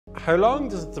How long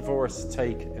does a divorce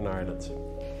take in Ireland?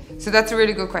 So that's a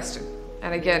really good question.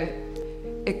 And again,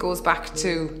 it goes back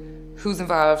to who's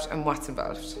involved and what's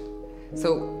involved.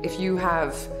 So if you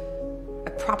have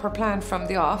a proper plan from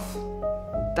the off,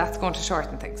 that's going to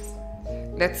shorten things.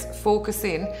 Let's focus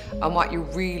in on what you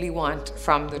really want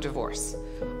from the divorce.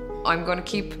 I'm going to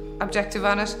keep objective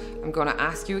on it. I'm going to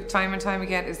ask you time and time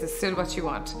again, is this still what you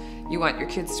want? You want your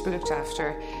kids to be looked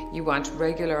after. You want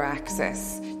regular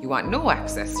access. You want no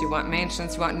access. You want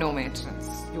maintenance. You want no maintenance.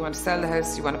 You want to sell the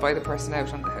house. You want to buy the person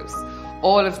out on the house.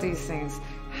 All of these things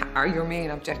are your main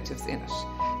objectives in it.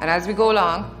 And as we go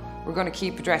along, we're going to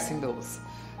keep addressing those.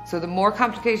 So the more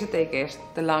complicated they get,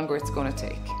 the longer it's going to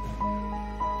take.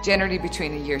 Generally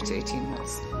between a year to 18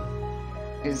 months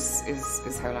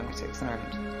is how long it takes in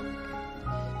Ireland.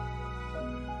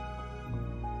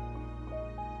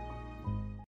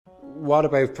 What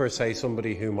about, per se,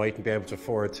 somebody who mightn't be able to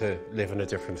afford to live in a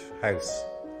different house?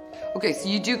 Okay, so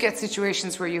you do get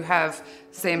situations where you have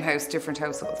same house, different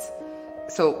households.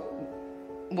 So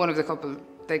one of the couple,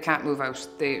 they can't move out.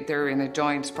 They're in a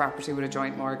joint property with a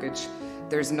joint mortgage.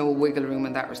 There's no wiggle room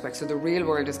in that respect. So the real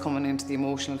world is coming into the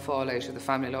emotional fallout of the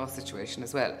family law situation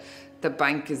as well. The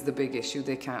bank is the big issue,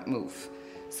 they can't move.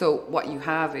 So what you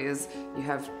have is, you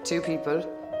have two people,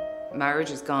 marriage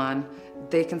is gone,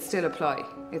 they can still apply.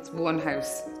 It's one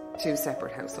house, two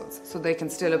separate households. So they can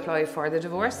still apply for the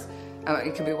divorce.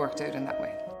 It can be worked out in that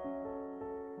way.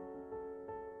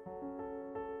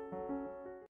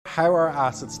 How are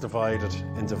assets divided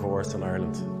in divorce in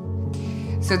Ireland?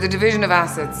 So the division of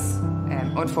assets,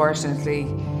 unfortunately,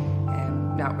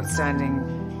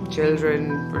 notwithstanding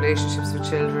children, relationships with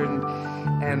children,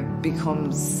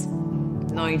 becomes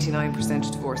 99%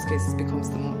 of divorce cases becomes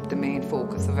the main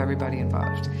focus of everybody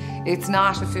involved. It's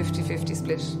not a 50-50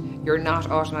 split. You're not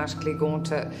automatically going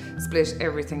to split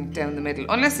everything down the middle,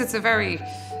 unless it's a very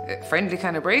friendly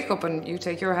kind of breakup and you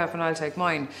take your half and I'll take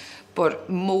mine. But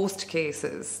most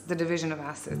cases, the division of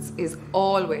assets is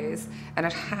always, and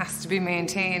it has to be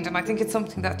maintained, and I think it's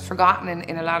something that's forgotten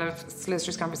in a lot of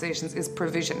solicitors' conversations, is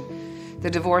provision. The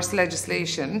divorce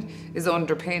legislation is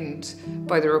underpinned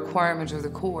by the requirement of the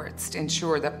courts to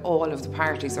ensure that all of the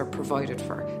parties are provided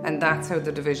for, and that's how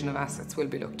the division of assets will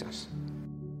be looked at.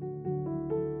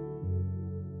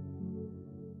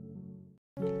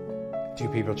 Do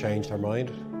people change their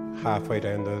mind halfway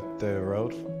down the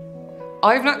road?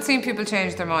 I've not seen people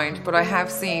change their mind, but I have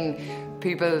seen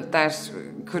people that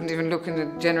couldn't even look in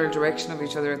the general direction of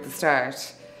each other at the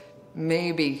start,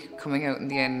 maybe coming out in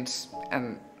the end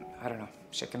and, I don't know,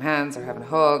 shaking hands or having a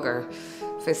hug or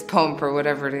fist pump or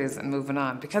whatever it is and moving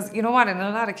on. Because you know what, in a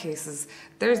lot of cases,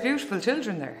 there's beautiful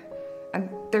children there and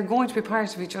they're going to be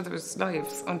part of each other's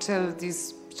lives until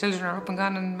these children are up and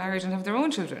gone and married and have their own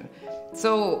children.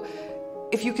 So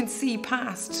if you can see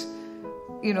past,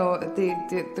 you know,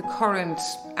 the current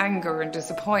anger and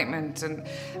disappointment and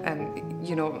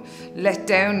you know, let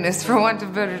downness, for want of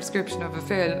a better description, of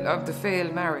the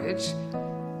failed marriage,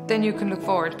 then you can look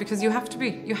forward, because you have to be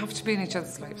in each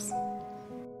other's lives.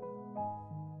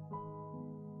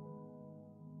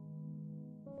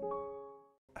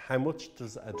 How much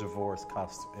does a divorce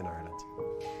cost in Ireland?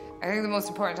 I think the most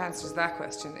important answer to that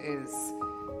question is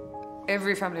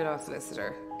every family law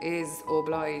solicitor is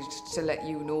obliged to let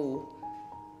you know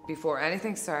before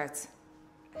anything starts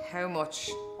how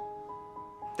much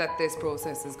that this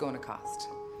process is going to cost.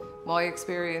 My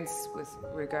experience with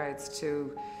regards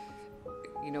to,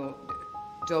 you know,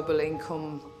 double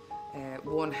income,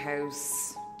 one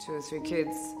house, 2 or 3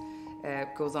 kids,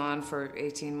 goes on for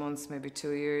 18 months, maybe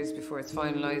 2 years before it's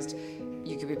finalised.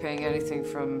 You could be paying anything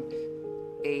from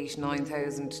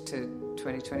 8,000–9,000 to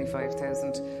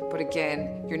 20,000–25,000. But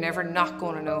again, you're never not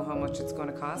going to know how much it's going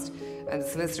to cost, and the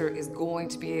solicitor is going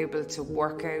to be able to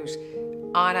work out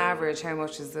on average how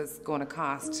much is this going to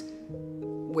cost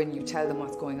when you tell them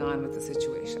what's going on with the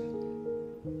situation.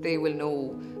 They will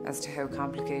know as to how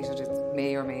complicated it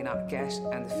may or may not get,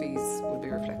 and the fees will be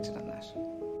reflected on that.